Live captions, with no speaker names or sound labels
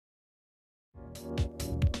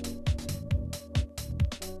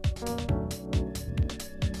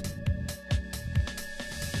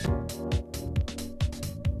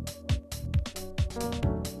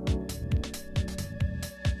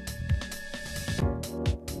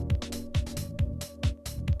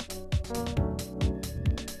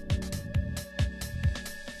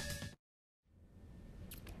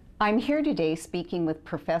I'm here today speaking with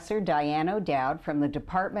Professor Diane O'Dowd from the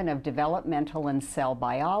Department of Developmental and Cell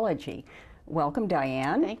Biology. Welcome,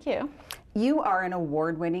 Diane. Thank you. You are an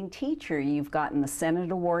award-winning teacher. You've gotten the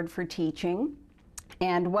Senate Award for Teaching.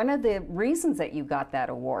 And one of the reasons that you got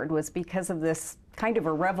that award was because of this kind of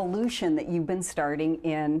a revolution that you've been starting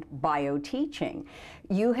in bio-teaching.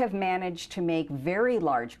 You have managed to make very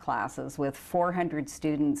large classes with 400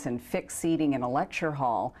 students and fixed seating in a lecture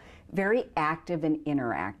hall very active and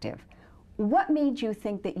interactive. What made you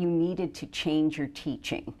think that you needed to change your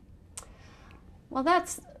teaching? Well,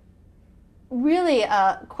 that's really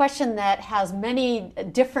a question that has many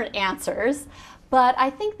different answers, but I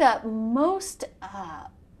think the most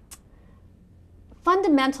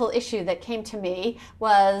fundamental issue that came to me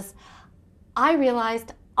was I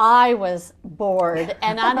realized I was bored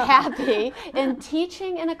and unhappy in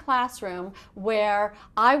teaching in a classroom where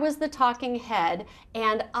I was the talking head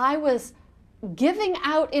and I was giving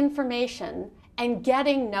out information and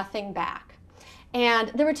getting nothing back. And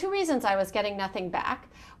there were two reasons I was getting nothing back.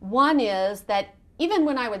 One is that even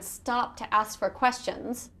when I would stop to ask for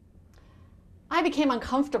questions, I became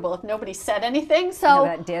uncomfortable if nobody said anything. So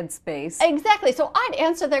that dead space. Exactly. So I'd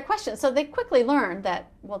answer their questions. So they quickly learned that,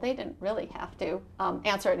 well, they didn't really have to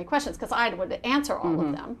answer any questions because I would answer all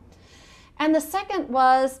of them. And the second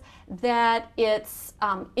was that it's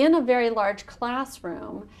in a very large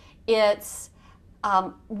classroom, it's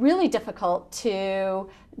really difficult to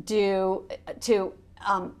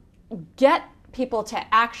get people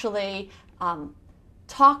to actually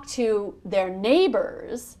talk to their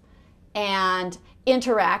neighbors and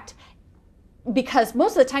interact, because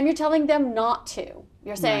most of the time you're telling them not to.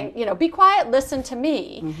 You're saying, right, you know, be quiet, listen to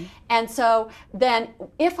me. And so then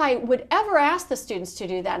if I would ever ask the students to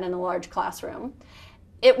do that in a large classroom,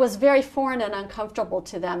 it was very foreign and uncomfortable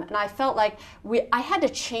to them. And I felt like I had to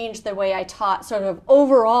change the way I taught sort of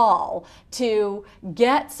overall to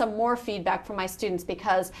get some more feedback from my students,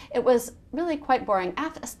 because it was really quite boring,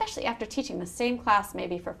 especially after teaching the same class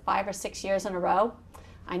maybe for 5 or 6 years in a row.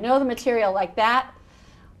 I know the material like that.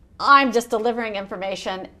 I'm just delivering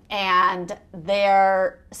information and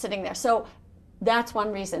they're sitting there. So that's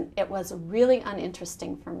one reason. It was really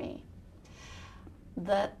uninteresting for me.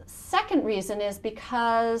 The second reason is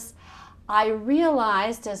because I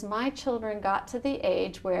realized as my children got to the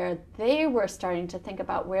age where they were starting to think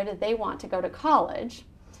about where did they want to go to college,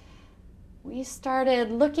 we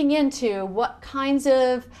started looking into what kinds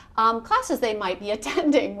of classes they might be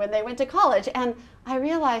attending when they went to college. And I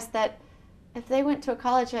realized that if they went to a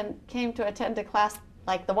college and came to attend a class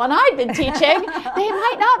like the one I'd been teaching, they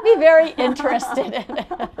might not be very interested in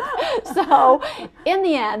it. So in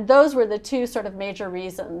the end, those were the two sort of major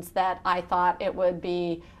reasons that I thought it would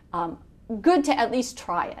be good to at least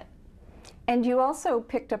try it. And you also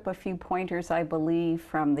picked up a few pointers, I believe,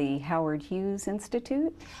 from the Howard Hughes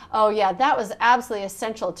Institute? Oh yeah, that was absolutely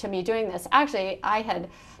essential to me doing this. Actually, I had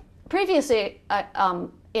previously, I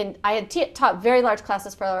had taught very large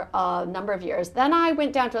classes for a number of years. Then I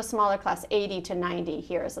went down to a smaller class, 80 to 90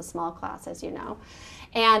 here is a small class, as you know.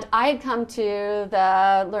 And I had come to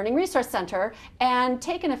the Learning Resource Center and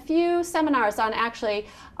taken a few seminars on actually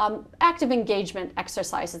active engagement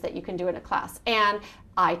exercises that you can do in a class. And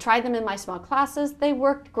I tried them in my small classes. They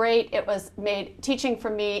worked great. It was made teaching for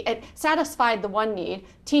me, it satisfied the one need.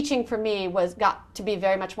 Teaching for me got to be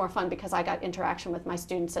very much more fun because I got interaction with my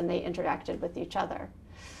students and they interacted with each other.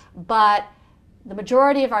 But the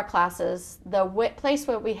majority of our classes, the place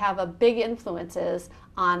where we have a big influence is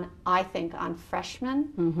on, I think, on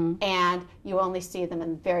freshmen, and you only see them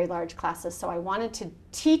in very large classes. So I wanted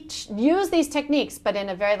to use these techniques, but in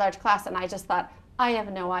a very large class, and I just thought, I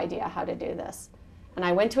have no idea how to do this. And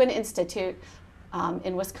I went to an institute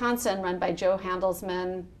in Wisconsin run by Joe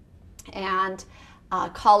Handelsman and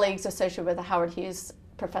colleagues associated with the Howard Hughes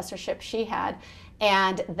professorship she had,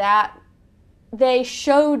 and that they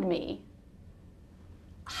showed me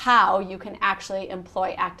how you can actually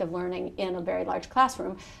employ active learning in a very large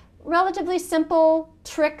classroom. Relatively simple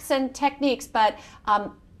tricks and techniques, but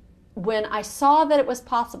when I saw that it was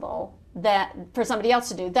possible that for somebody else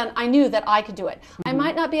to do, then I knew that I could do it. I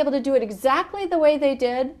might not be able to do it exactly the way they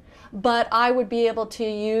did, but I would be able to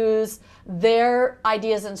use their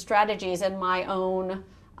ideas and strategies in my own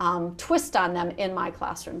twist on them in my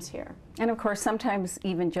classrooms here. And of course, sometimes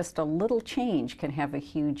even just a little change can have a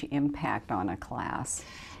huge impact on a class.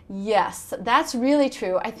 Yes, that's really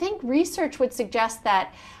true. I think research would suggest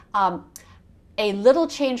that a little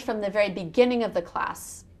change from the very beginning of the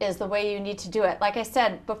class is the way you need to do it. Like I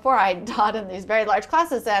said before, I taught in these very large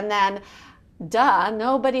classes, and then,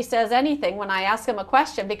 nobody says anything when I ask them a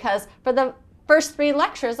question, because for the first 3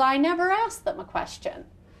 lectures, I never asked them a question.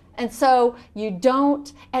 And so you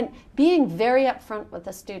don't, and being very upfront with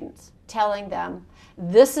the students, telling them,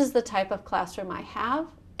 this is the type of classroom I have,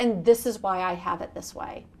 and this is why I have it this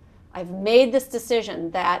way. I've made this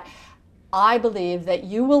decision that I believe that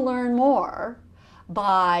you will learn more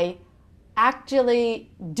by actually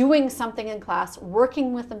doing something in class,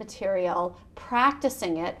 working with the material,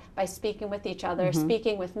 practicing it by speaking with each other,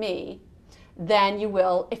 speaking with me, than you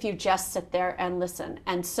will if you just sit there and listen.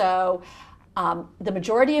 And so the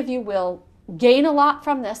majority of you will gain a lot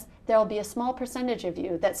from this. There will be a small percentage of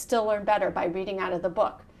you that still learn better by reading out of the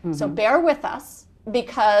book. So bear with us,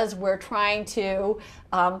 because we're trying to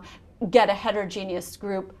get a heterogeneous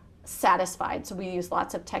group satisfied. So we use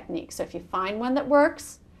lots of techniques. So if you find one that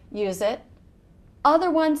works, use it.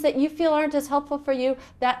 Other ones that you feel aren't as helpful for you,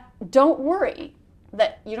 that don't worry,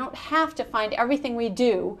 that you don't have to find everything we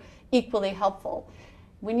do equally helpful.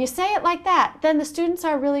 When you say it like that, then the students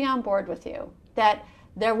are really on board with you. That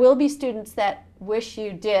there will be students that wish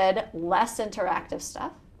you did less interactive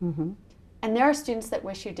stuff, and there are students that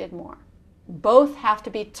wish you did more. Both have to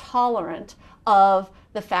be tolerant of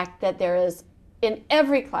the fact that there is, in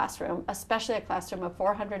every classroom, especially a classroom of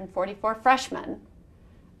 444 freshmen,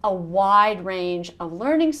 a wide range of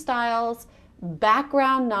learning styles,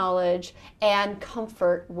 background knowledge, and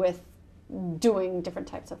comfort with doing different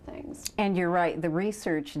types of things. And you're right, the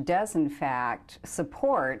research does in fact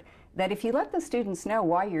support that if you let the students know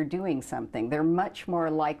why you're doing something, they're much more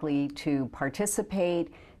likely to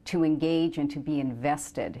participate, to engage, and to be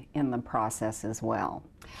invested in the process as well.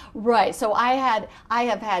 Right. So I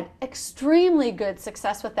have had extremely good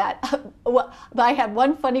success with that. But I had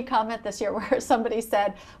one funny comment this year where somebody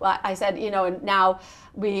said, well, I said, and now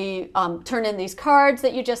we turn in these cards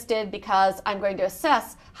that you just did because I'm going to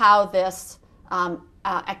assess how this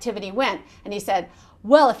activity went. And he said,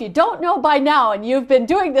 well, if you don't know by now and you've been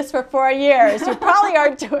doing this for 4 years, you probably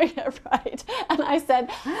aren't doing it right. And I said,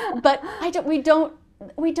 but we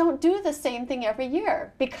don't do the same thing every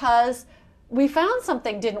year, because we found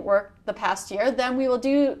something didn't work the past year, then we will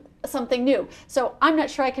do something new. So I'm not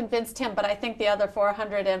sure I convinced him, but I think the other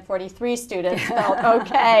 443 students felt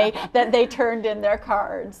okay that they turned in their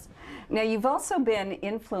cards. Now, you've also been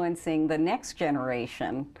influencing the next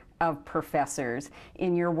generation of professors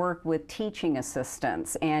in your work with teaching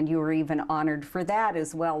assistants, and you were even honored for that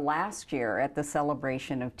as well last year at the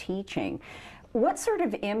Celebration of Teaching. What sort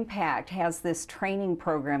of impact has this training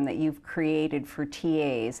program that you've created for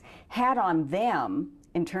TAs had on them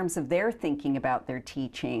in terms of their thinking about their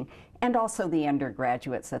teaching, and also the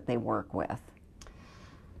undergraduates that they work with?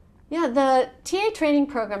 Yeah, the TA training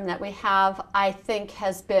program that we have, I think,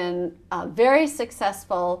 has been very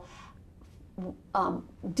successful,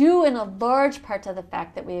 due in a large part to the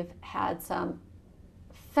fact that we've had some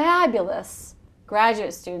fabulous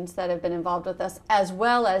graduate students that have been involved with us, as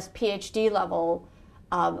well as PhD level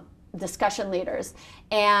discussion leaders.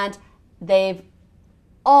 And they've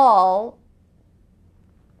all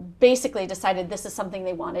basically decided this is something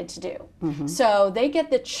they wanted to do. So they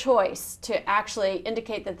get the choice to actually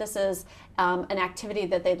indicate that this is an activity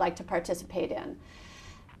that they'd like to participate in.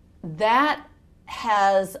 That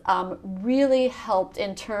has really helped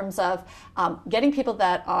in terms of getting people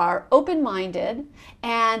that are open-minded,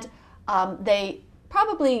 and they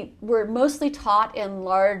probably were mostly taught in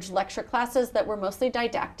large lecture classes that were mostly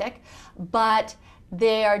didactic, but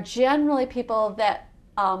they are generally people that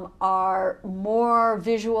are more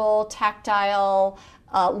visual, tactile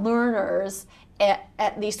learners.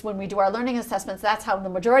 At least when we do our learning assessments, that's how the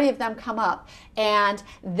majority of them come up. And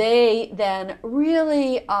they then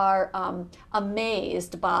really are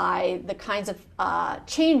amazed by the kinds of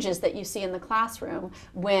changes that you see in the classroom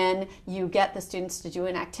when you get the students to do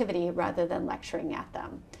an activity rather than lecturing at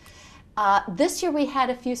them. This year we had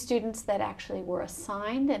a few students that actually were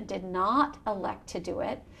assigned and did not elect to do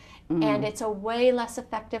it. And it's a way less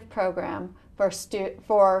effective program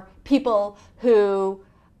for people who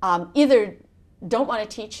either don't want to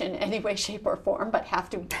teach in any way, shape, or form, but have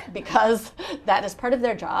to because that is part of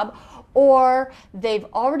their job, or they've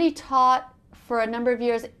already taught for a number of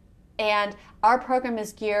years, and our program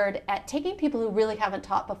is geared at taking people who really haven't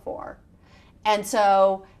taught before. And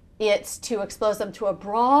so it's to expose them to a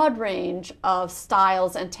broad range of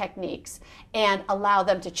styles and techniques and allow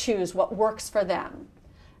them to choose what works for them.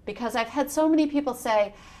 Because I've had so many people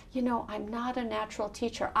say, you know, I'm not a natural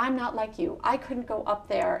teacher. I'm not like you. I couldn't go up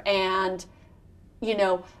there and, you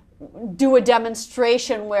know, do a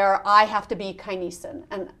demonstration where I have to be Kinesin.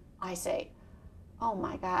 And I say, oh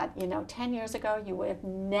my God, you know, 10 years ago, I would have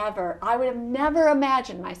never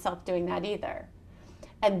imagined myself doing that either.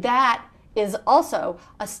 And that is also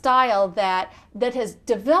a style that has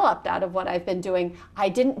developed out of what I've been doing. I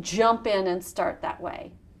didn't jump in and start that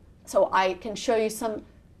way. So I can show you some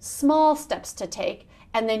small steps to take,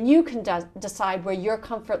 and then you can decide where your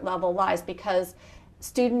comfort level lies, because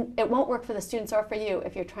it won't work for the students or for you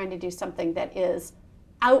if you're trying to do something that is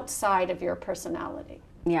outside of your personality.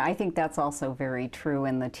 Yeah, I think that's also very true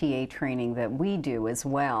in the TA training that we do as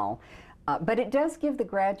well. But it does give the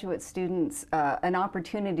graduate students an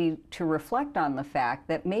opportunity to reflect on the fact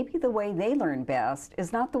that maybe the way they learn best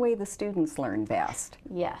is not the way the students learn best.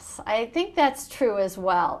 Yes, I think that's true as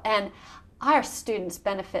well. And our students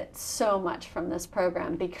benefit so much from this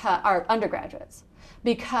program, because our undergraduates,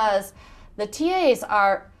 because the TAs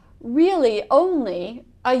are really only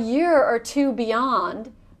a year or two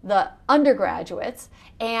beyond the undergraduates,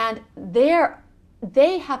 and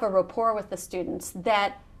they have a rapport with the students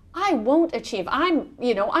that I won't achieve. I'm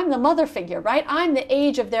the mother figure, right? I'm the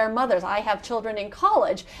age of their mothers. I have children in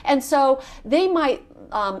college, and so they might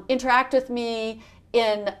interact with me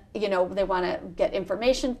in, they want to get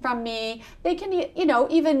information from me. They can,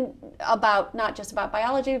 even about, not just about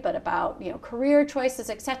biology, but about, career choices,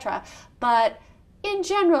 etc. But in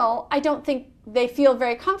general, I don't think they feel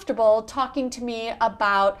very comfortable talking to me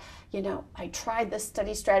about, I tried this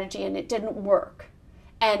study strategy and it didn't work.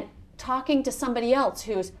 And talking to somebody else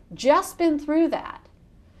who's just been through that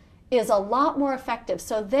is a lot more effective.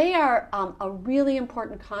 So they are a really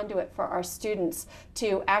important conduit for our students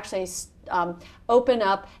to actually open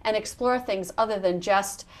up and explore things other than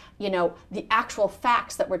just, the actual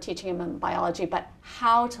facts that we're teaching them in biology, but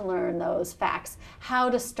how to learn those facts, how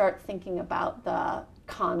to start thinking about the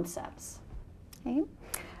concepts. Okay.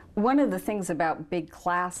 One of the things about big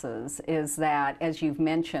classes is that, as you've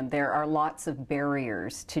mentioned, there are lots of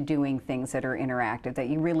barriers to doing things that are interactive, that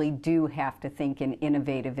you really do have to think in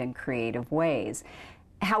innovative and creative ways.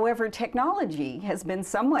 However, technology has been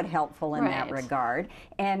somewhat helpful in that regard.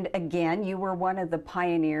 And again, you were one of the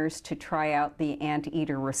pioneers to try out the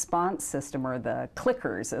anteater response system, or the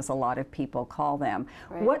clickers, as a lot of people call them.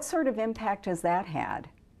 Right. What sort of impact has that had?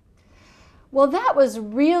 Well, that was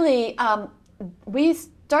really, we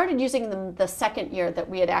started using them the second year that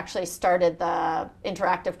we had actually started the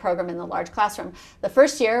interactive program in the large classroom. The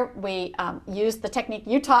first year we used the technique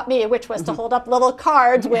you taught me, which was to hold up little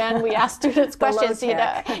cards when we asked students questions.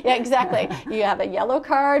 Yeah, exactly. You have a yellow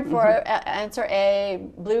card for answer A,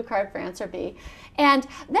 blue card for answer B. And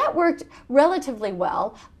that worked relatively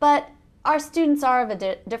well, but our students are of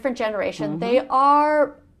a different generation. They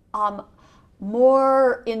are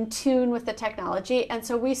more in tune with the technology, and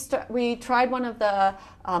so we tried one of the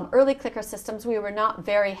early clicker systems. We were not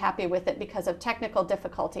very happy with it because of technical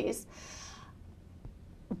difficulties.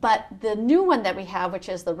 But the new one that we have, which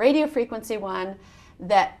is the radio frequency one,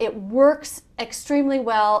 that it works extremely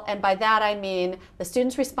well, and by that I mean the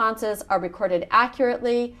students' responses are recorded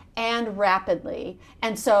accurately and rapidly,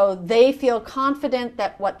 and so they feel confident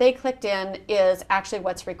that what they clicked in is actually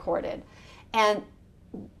what's recorded. And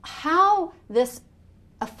how this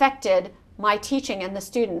affected my teaching and the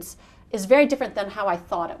students is very different than how I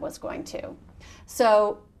thought it was going to.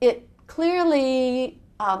 So it clearly,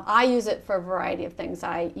 I use it for a variety of things.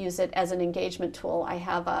 I use it as an engagement tool. I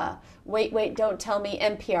have a wait, don't tell me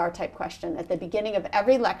NPR type question at the beginning of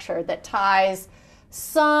every lecture that ties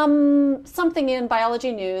something in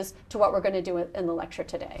biology news to what we're going to do in the lecture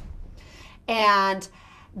today. And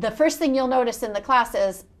the first thing you'll notice in the class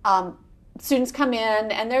is students come in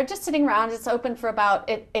and they're just sitting around. It's open for about,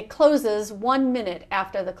 it closes 1 minute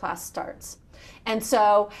after the class starts. And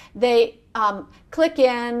so they click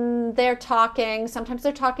in, they're talking. Sometimes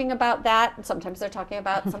they're talking about that, and sometimes they're talking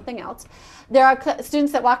about something else. There are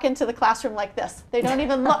students that walk into the classroom like this. They don't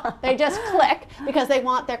even look, they just click because they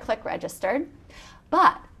want their click registered.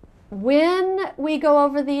 But when we go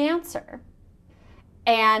over the answer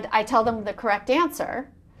and I tell them the correct answer,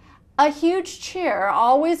 a huge cheer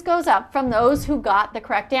always goes up from those who got the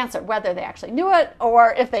correct answer, whether they actually knew it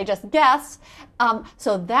or if they just guessed.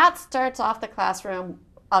 So that starts off the class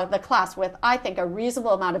with, I think, a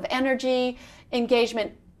reasonable amount of energy,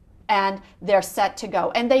 engagement, and they're set to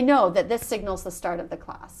go. And they know that this signals the start of the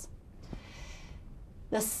class.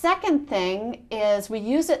 The second thing is we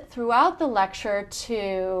use it throughout the lecture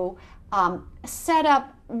to set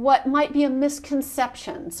up what might be a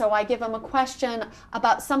misconception. So I give them a question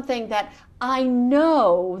about something that I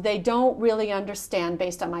know they don't really understand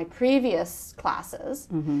based on my previous classes.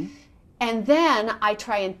 Mm-hmm. And then I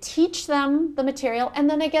try and teach them the material, and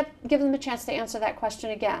then I give them a chance to answer that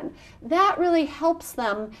question again. That really helps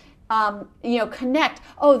them connect,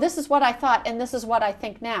 oh, this is what I thought and this is what I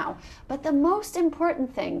think now. But the most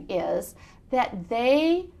important thing is that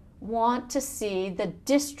they want to see the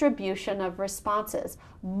distribution of responses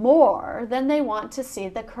more than they want to see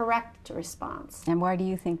the correct response. And why do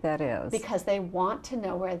you think that is? Because they want to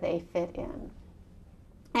know where they fit in.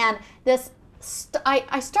 And this,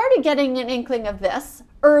 I started getting an inkling of this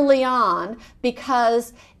early on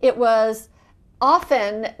because it was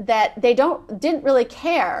often that they didn't really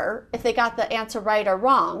care if they got the answer right or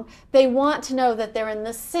wrong. They want to know that they're in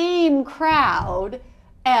the same crowd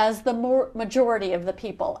as the majority of the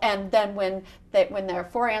people. And then when there are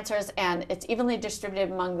 4 answers and it's evenly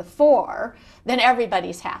distributed among the 4, then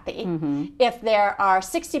everybody's happy. Mm-hmm. If there are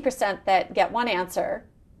 60% that get one answer,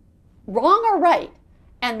 wrong or right,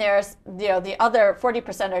 and there's the other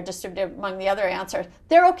 40% are distributed among the other answers,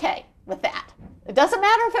 they're okay with that. It doesn't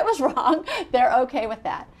matter if it was wrong, they're okay with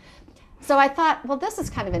that. So I thought, well, this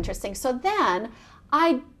is kind of interesting. So then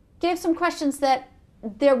I gave some questions that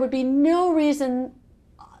there would be no reason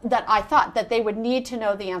that I thought that they would need to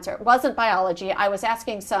know the answer. It wasn't biology. I was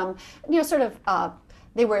asking some,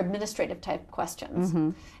 they were administrative type questions. Mm-hmm.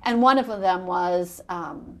 And one of them was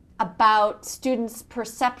about students'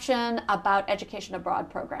 perception about education abroad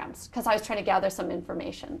programs, because I was trying to gather some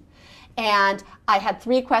information. And I had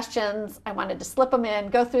 3 questions. I wanted to slip them in,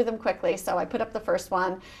 go through them quickly. So I put up the first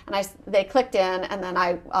one, and they clicked in, and then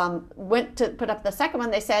I went to put up the second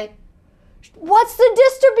one. They say, "What's the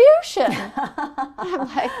distribution?" I'm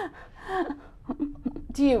like,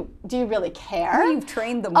 do you really care? Oh, you've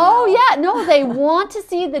trained them well. Oh, yeah. No, they want to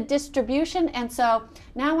see the distribution. And so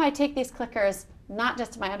now I take these clickers, not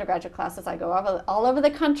just to my undergraduate classes. I go all over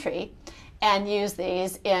the country and use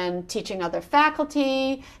these in teaching other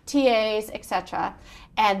faculty, TAs, etc.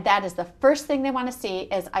 And that is the first thing they want to see.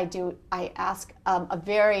 Is I ask a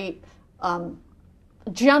very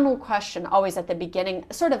general question always at the beginning,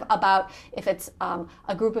 sort of about if it's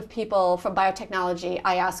a group of people from biotechnology.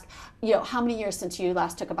 I ask, how many years since you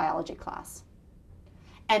last took a biology class?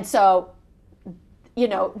 And so,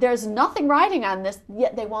 there's nothing riding on this,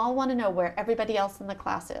 yet they all want to know where everybody else in the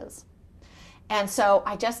class is. And so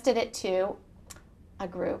I just did it to a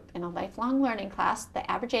group in a lifelong learning class. The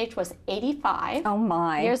average age was 85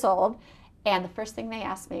 years old. And the first thing they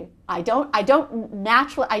asked me, I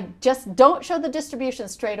just don't show the distribution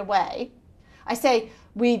straight away. I say,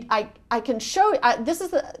 I can show,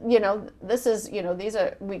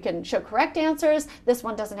 we can show correct answers. This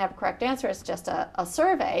one doesn't have a correct answer, it's just a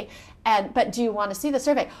survey. But do you want to see the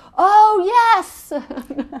survey? Oh, yes!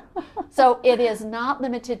 So it is not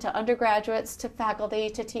limited to undergraduates, to faculty,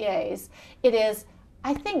 to TAs. It is,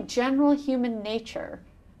 I think, general human nature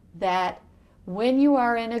that when you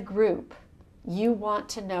are in a group, you want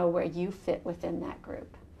to know where you fit within that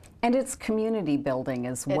group. And it's community building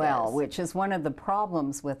as well, which is one of the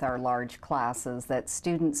problems with our large classes, that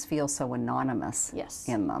students feel so anonymous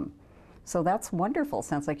in them. So that's wonderful.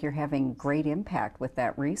 Sounds like you're having great impact with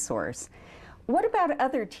that resource. What about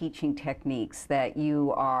other teaching techniques that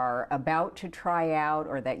you are about to try out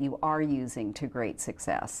or that you are using to great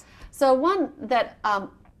success? So one that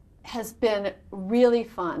has been really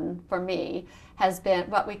fun for me has been,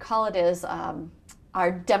 what we call it is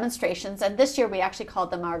our demonstrations, and this year we actually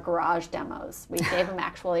called them our garage demos. We gave them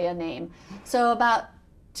actually a name. So about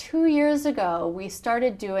 2 years ago, we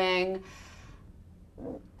started doing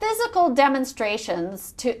physical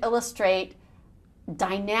demonstrations to illustrate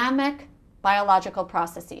dynamic biological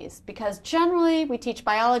processes, because generally we teach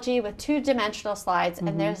biology with 2-dimensional slides,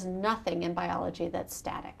 and there's nothing in biology that's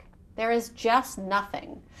static. There is just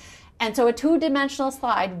nothing. And so a 2-dimensional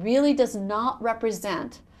slide really does not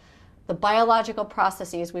represent the biological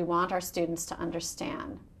processes we want our students to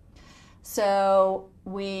understand. So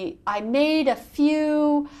I made a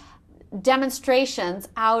few demonstrations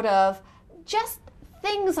out of just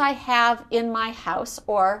things I have in my house,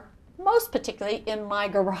 or most particularly in my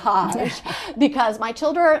garage, because my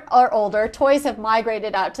children are older, toys have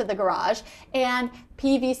migrated out to the garage, and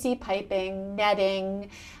PVC piping, netting,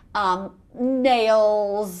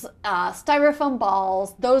 nails, styrofoam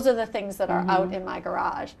balls, those are the things that are out in my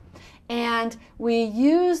garage. And we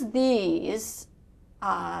use these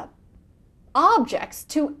objects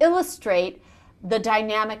to illustrate the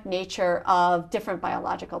dynamic nature of different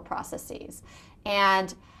biological processes.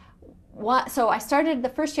 And so I started, the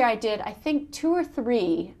first year I did, I think 2 or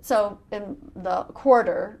 3, so in the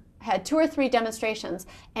quarter, had 2 or 3 demonstrations.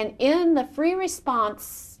 And in the free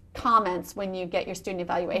response comments when you get your student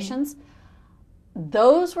evaluations,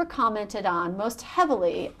 those were commented on most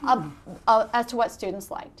heavily as to what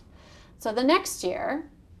students liked. So the next year,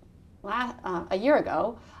 a year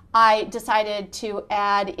ago, I decided to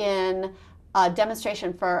add in a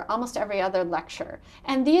demonstration for almost every other lecture.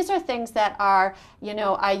 And these are things that are,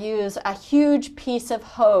 I use a huge piece of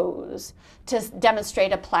hose to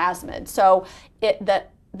demonstrate a plasmid. So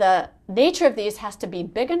the nature of these has to be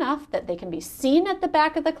big enough that they can be seen at the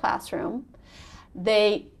back of the classroom.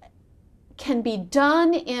 They can be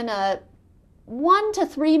done in a 1 to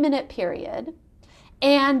 3 minute period,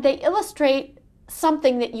 and they illustrate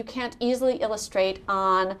something that you can't easily illustrate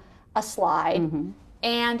on a slide.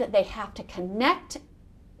 And they have to connect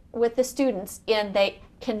with the students, and they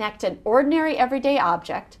connect an ordinary everyday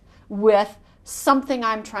object with something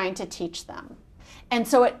I'm trying to teach them. And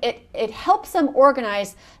so it helps them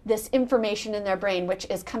organize this information in their brain, which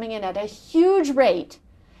is coming in at a huge rate,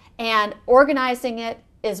 and organizing it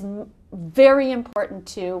is very important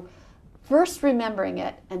to first remembering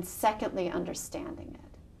it and secondly understanding it.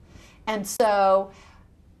 And so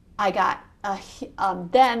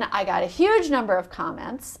then I got a huge number of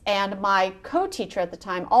comments, and my co-teacher at the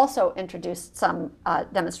time also introduced some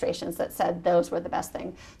demonstrations that said those were the best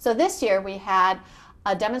thing. So this year we had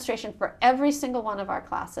a demonstration for every single one of our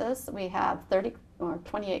classes. We have 30 or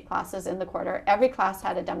 28 classes in the quarter. Every class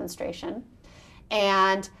had a demonstration,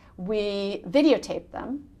 and we videotaped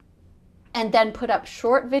them and then put up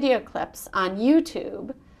short video clips on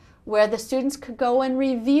YouTube where the students could go and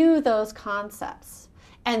review those concepts.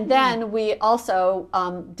 And then we also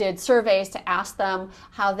did surveys to ask them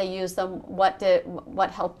how they use them, what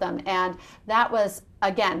helped them. And that was,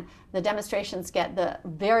 again, the demonstrations get the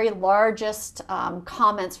very largest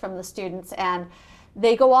comments from the students. And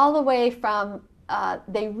they go all the way from,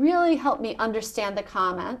 they really help me understand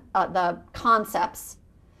the concepts.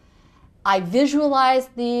 I visualize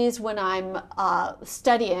these when I'm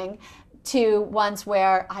studying, to ones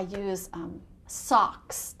where I use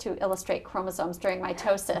socks to illustrate chromosomes during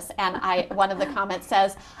mitosis, and one of the comments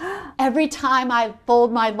says, every time I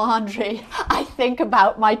fold my laundry, I think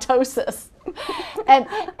about mitosis.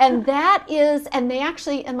 and that is, and they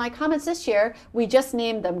actually, in my comments this year, we just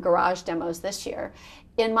named them garage demos this year.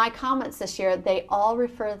 In my comments this year, they all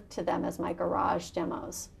refer to them as my garage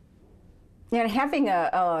demos. And having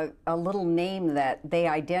a little name that they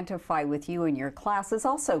identify with you in your class is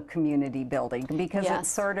also community building, because it's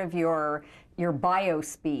sort of your bio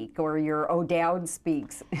speak or your O'Dowd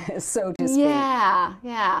speaks, so to speak.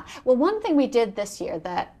 Yeah. Well, one thing we did this year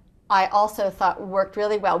that I also thought worked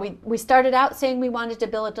really well, we started out saying we wanted to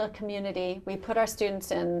build a community. We put our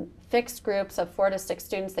students in fixed groups of 4 to 6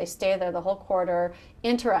 students. They stay there the whole quarter,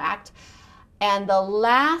 interact. And the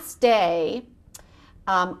last day,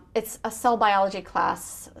 it's a cell biology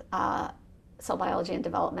class, cell biology and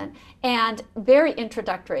development, and very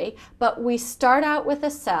introductory, but we start out with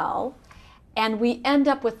a cell and we end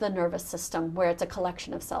up with the nervous system, where it's a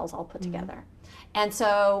collection of cells all put together. And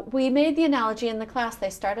so we made the analogy in the class. They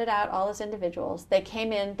started out all as individuals. They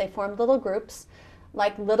came in, they formed little groups,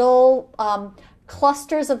 like little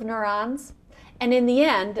clusters of neurons. And in the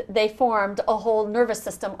end, they formed a whole nervous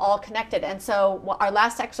system all connected. And so our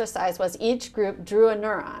last exercise was each group drew a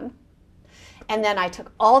neuron. And then I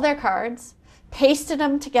took all their cards, pasted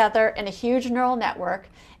them together in a huge neural network,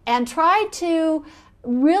 and tried to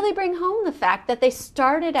really bring home the fact that they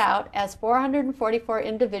started out as 444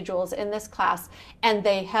 individuals in this class, and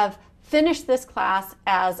they have finished this class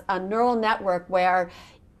as a neural network where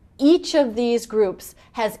each of these groups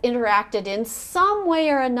has interacted in some way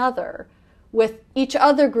or another with each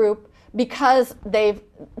other group, because they've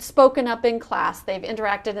spoken up in class, they've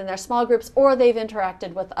interacted in their small groups, or they've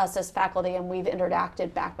interacted with us as faculty and we've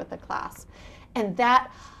interacted back with the class. And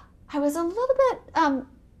that, I was a little bit,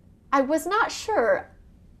 I was not sure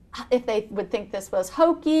if they would think this was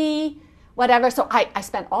hokey, whatever. So I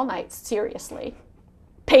spent all night seriously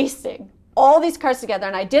pasting all these cards together,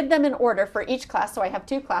 and I did them in order for each class. So I have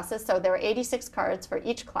 2 classes, so there were 86 cards for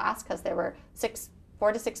each class, because there were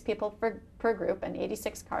 4 to 6 people per group and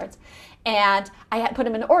 86 cards. And I had put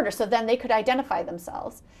them in order so then they could identify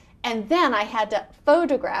themselves. And then I had to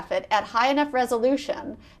photograph it at high enough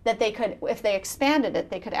resolution that they could, if they expanded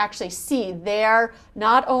it, they could actually see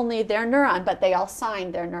not only their neuron, but they all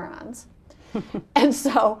signed their neurons. And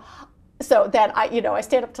so then I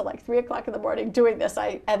stayed up till like 3 o'clock in the morning doing this.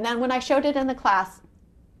 And then when I showed it in the class,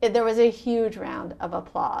 there was a huge round of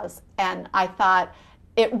applause, and I thought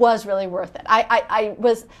it was really worth it. I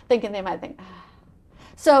was thinking they might think, ah.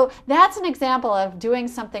 So that's an example of doing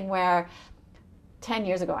something where 10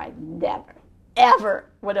 years ago I never, ever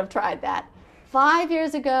would have tried that. 5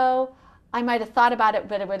 years ago, I might have thought about it,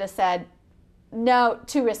 but it would have said, no,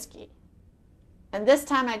 too risky. And this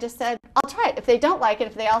time I just said, I'll try it. If they don't like it,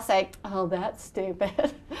 if they all say, oh, that's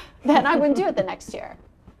stupid, then I wouldn't do it the next year.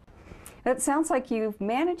 It sounds like you've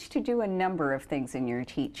managed to do a number of things in your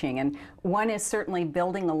teaching, and one is certainly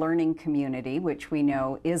building a learning community, which we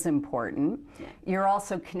know is important. Yeah. You're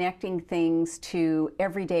also connecting things to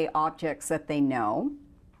everyday objects that they know,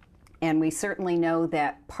 and we certainly know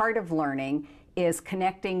that part of learning is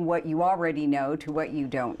connecting what you already know to what you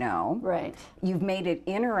don't know. Right. You've made it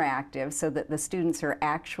interactive so that the students are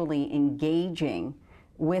actually engaging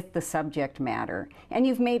with the subject matter, and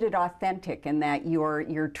you've made it authentic in that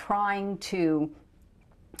you're trying to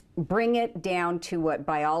bring it down to what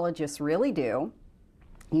biologists really do.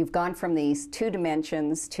 You've gone from these 2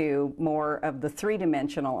 dimensions to more of the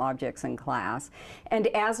 3-dimensional objects in class, and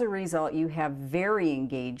as a result you have very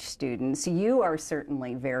engaged students. You are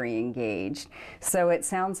certainly very engaged, so it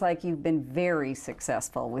sounds like you've been very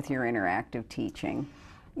successful with your interactive teaching.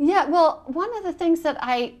 Yeah, well, one of the things that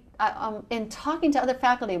in talking to other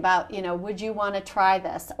faculty about, would you want to try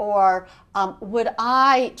this, or would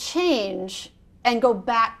I change and go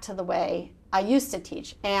back to the way I used to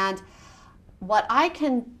teach? And what I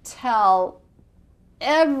can tell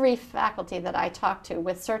every faculty that I talk to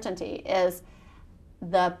with certainty is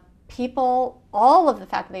the people, all of the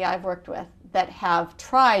faculty I've worked with that have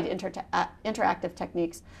tried interactive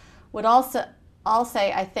techniques would also all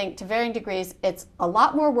say, I think, to varying degrees, it's a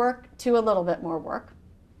lot more work to a little bit more work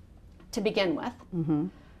to begin with. Mm-hmm.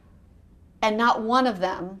 And not one of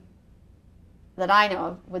them that I know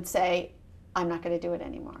of would say, I'm not going to do it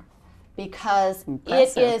anymore, because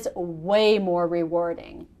Impressive. It is way more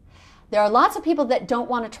rewarding. There are lots of people that don't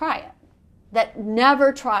want to try it, that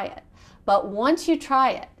never try it. But once you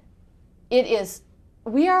try it, it is,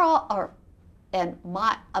 we are all, and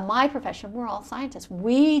my profession, we're all scientists.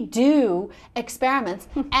 We do experiments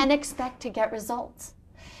and expect to get results.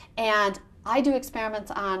 And I do experiments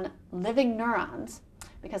on living neurons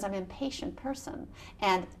because I'm an impatient person.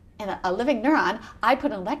 And in a living neuron, I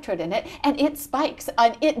put an electrode in it and it spikes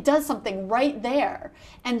and it does something right there.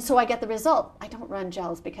 And so I get the result. I don't run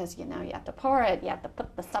gels because, you have to pour it, you have to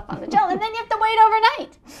put the stuff on the gel, and then you have to wait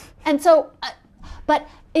overnight. And so, but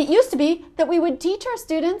it used to be that we would teach our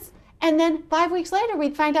students, and then 5 weeks later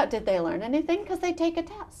we'd find out, did they learn anything? Because they take a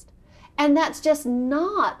test. And that's just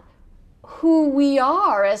not who we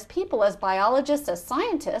are as people, as biologists, as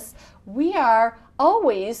scientists. We are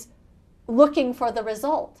always looking for the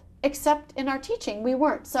result, except in our teaching we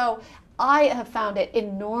weren't. So I have found it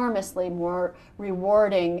enormously more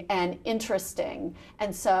rewarding and interesting.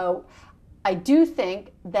 And so I do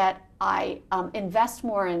think that I invest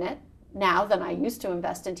more in it now than I used to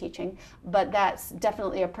invest in teaching, but that's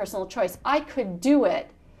definitely a personal choice. I could do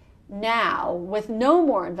it now with no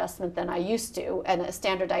more investment than I used to in a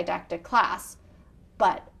standard didactic class,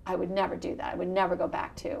 but I would never do that. I would never go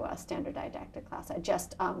back to a standard didactic class. I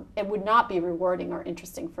just, it would not be rewarding or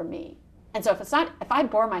interesting for me. And so if I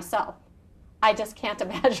bore myself, I just can't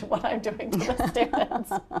imagine what I'm doing to the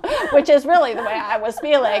students, which is really the way I was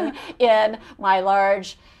feeling in my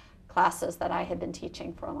large classes that I had been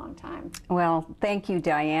teaching for a long time. Well, thank you,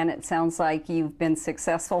 Diane. It sounds like you've been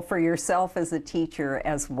successful for yourself as a teacher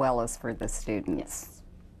as well as for the students. Yes.